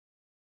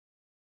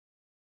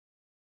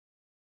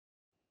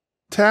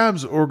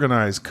Tabs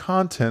organize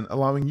content,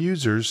 allowing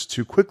users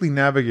to quickly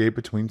navigate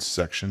between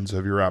sections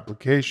of your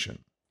application.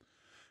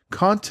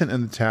 Content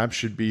in the tab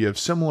should be of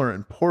similar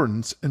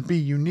importance and be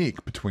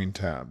unique between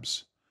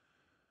tabs.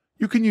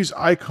 You can use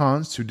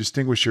icons to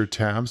distinguish your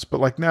tabs, but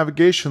like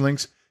navigation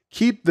links,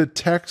 keep the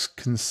text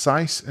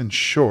concise and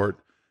short.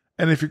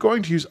 And if you're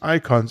going to use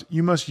icons,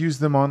 you must use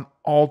them on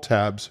all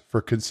tabs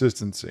for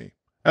consistency.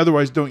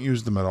 Otherwise, don't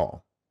use them at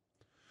all.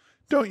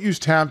 Don't use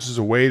tabs as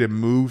a way to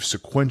move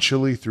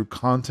sequentially through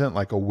content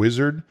like a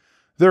wizard.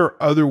 There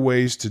are other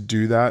ways to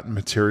do that in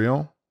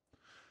Material.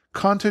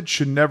 Content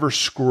should never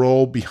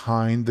scroll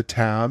behind the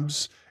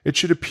tabs. It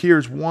should appear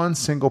as one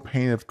single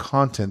pane of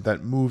content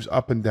that moves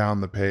up and down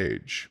the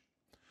page.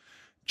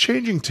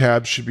 Changing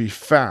tabs should be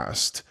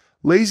fast.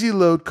 Lazy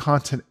load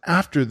content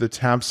after the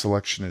tab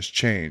selection is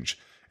changed.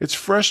 It's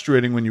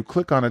frustrating when you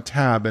click on a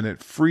tab and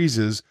it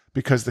freezes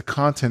because the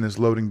content is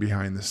loading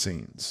behind the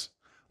scenes.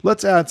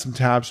 Let's add some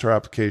tabs to our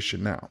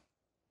application now.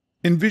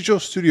 In Visual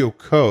Studio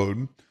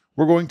Code,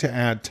 we're going to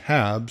add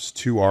tabs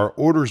to our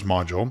Orders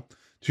module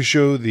to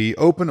show the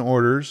open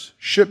orders,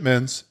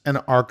 shipments, and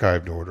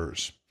archived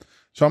orders.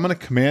 So I'm going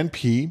to Command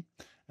P,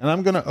 and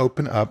I'm going to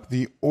open up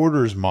the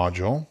Orders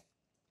module,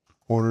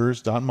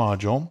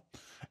 orders.module.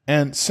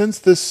 And since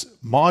this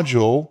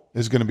module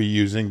is going to be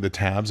using the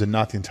tabs and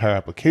not the entire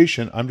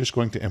application, I'm just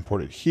going to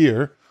import it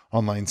here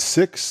on line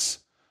 6.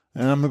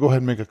 And I'm going to go ahead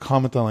and make a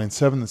comment on line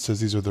 7 that says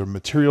these are the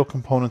material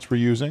components we're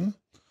using.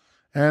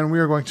 And we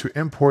are going to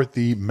import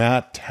the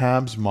mat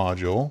tabs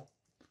module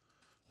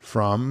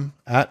from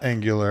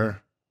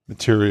 @Angular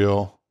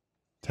material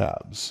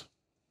tabs.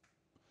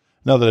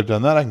 Now that I've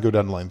done that, I can go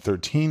down to line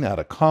 13, add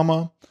a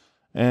comma,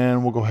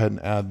 and we'll go ahead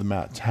and add the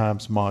mat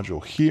tabs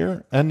module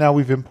here. And now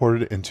we've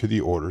imported it into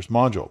the orders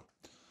module.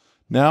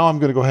 Now I'm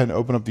going to go ahead and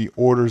open up the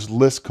orders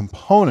list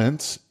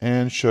components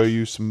and show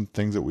you some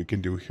things that we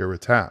can do here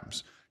with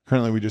tabs.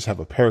 Currently, we just have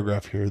a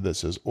paragraph here that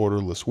says order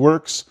list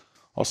works.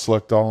 I'll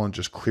select all and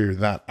just clear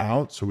that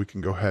out so we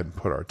can go ahead and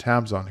put our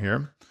tabs on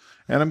here.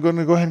 And I'm going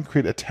to go ahead and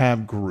create a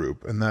tab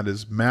group, and that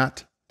is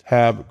mat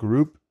tab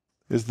group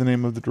is the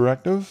name of the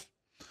directive.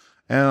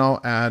 And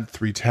I'll add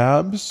 3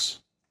 tabs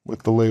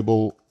with the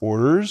label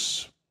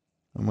orders.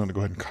 I'm going to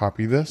go ahead and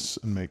copy this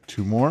and make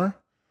 2 more.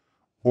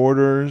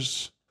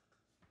 Orders,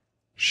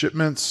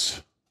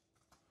 shipments,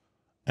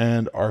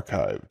 and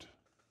archived.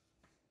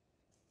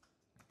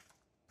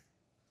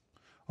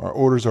 Our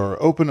orders are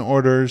our open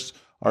orders,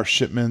 our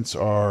shipments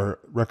are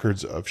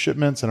records of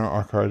shipments, and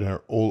our archived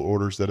are old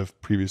orders that have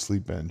previously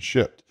been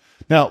shipped.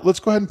 Now, let's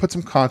go ahead and put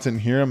some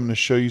content here. I'm going to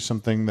show you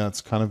something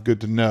that's kind of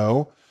good to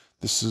know.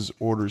 This is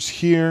orders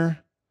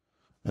here,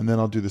 and then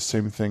I'll do the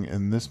same thing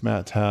in this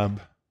mat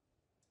tab.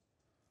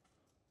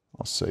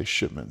 I'll say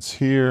shipments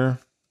here.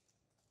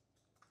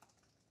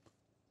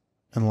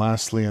 And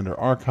lastly, under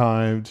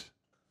archived,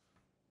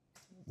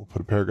 we'll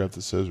put a paragraph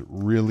that says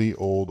really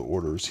old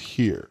orders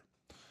here.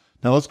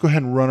 Now let's go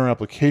ahead and run our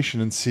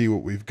application and see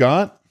what we've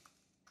got.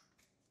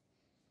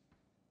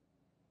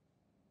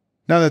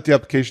 Now that the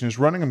application is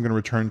running, I'm going to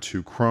return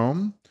to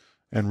Chrome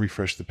and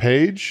refresh the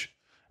page.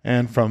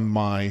 And from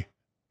my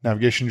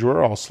navigation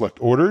drawer, I'll select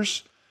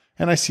orders.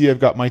 And I see I've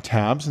got my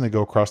tabs and they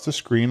go across the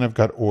screen. I've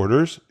got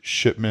orders,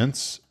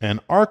 shipments,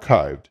 and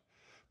archived.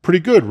 Pretty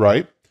good,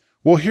 right?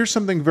 Well, here's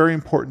something very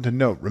important to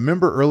note.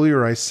 Remember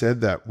earlier I said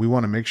that we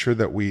want to make sure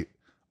that we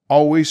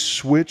always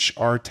switch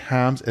our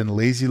tabs and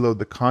lazy load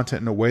the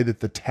content in a way that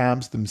the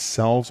tabs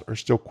themselves are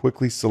still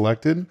quickly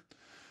selected.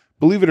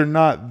 Believe it or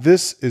not,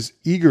 this is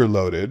eager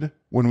loaded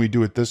when we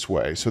do it this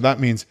way. So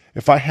that means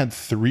if I had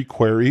 3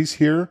 queries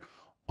here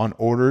on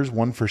orders,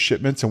 one for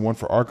shipments and one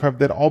for archive,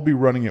 they'd all be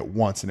running at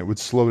once and it would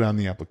slow down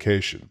the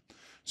application.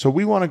 So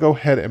we want to go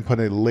ahead and put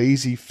a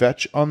lazy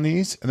fetch on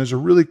these. And there's a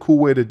really cool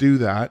way to do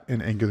that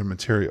in Angular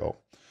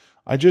Material.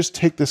 I just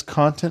take this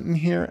content in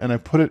here and I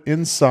put it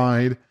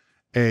inside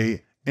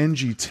a ng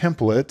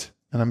template,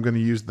 and I'm going to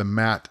use the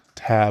mat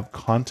tab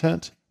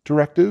content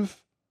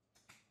directive.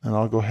 And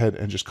I'll go ahead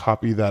and just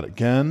copy that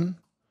again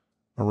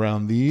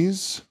around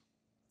these.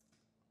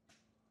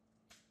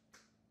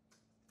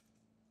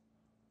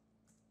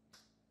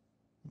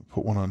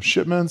 Put one on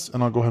shipments,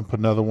 and I'll go ahead and put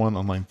another one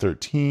on line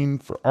 13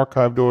 for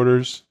archived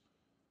orders.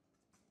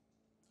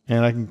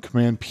 And I can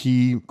Command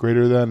P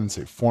greater than and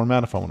say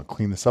format if I want to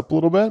clean this up a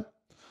little bit.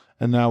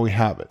 And now we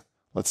have it.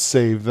 Let's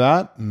save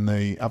that, and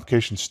the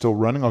application's still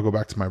running. I'll go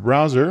back to my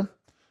browser,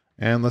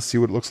 and let's see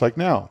what it looks like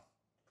now.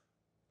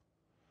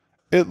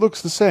 It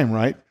looks the same,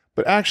 right?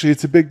 But actually,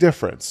 it's a big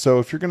difference. So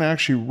if you're going to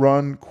actually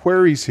run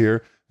queries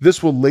here,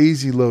 this will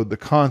lazy load the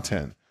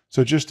content.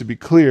 So just to be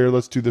clear,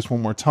 let's do this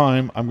one more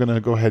time. I'm going to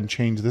go ahead and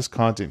change this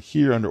content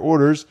here under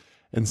orders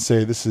and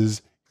say this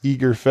is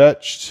eager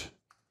fetched,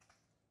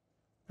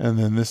 and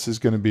then this is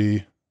going to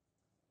be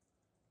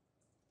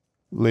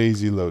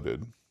lazy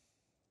loaded.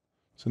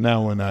 So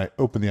now when I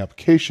open the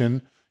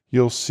application,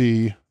 you'll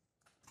see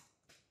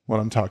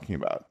what I'm talking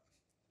about.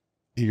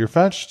 Eager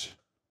fetched,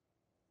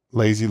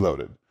 lazy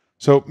loaded.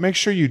 So make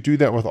sure you do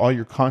that with all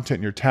your content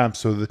in your tabs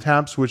so the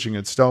tab switching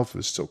itself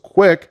is still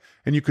quick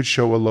and you could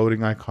show a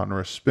loading icon or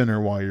a spinner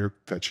while you're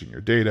fetching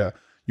your data.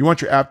 You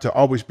want your app to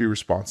always be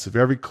responsive.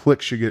 Every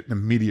click should get an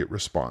immediate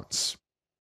response.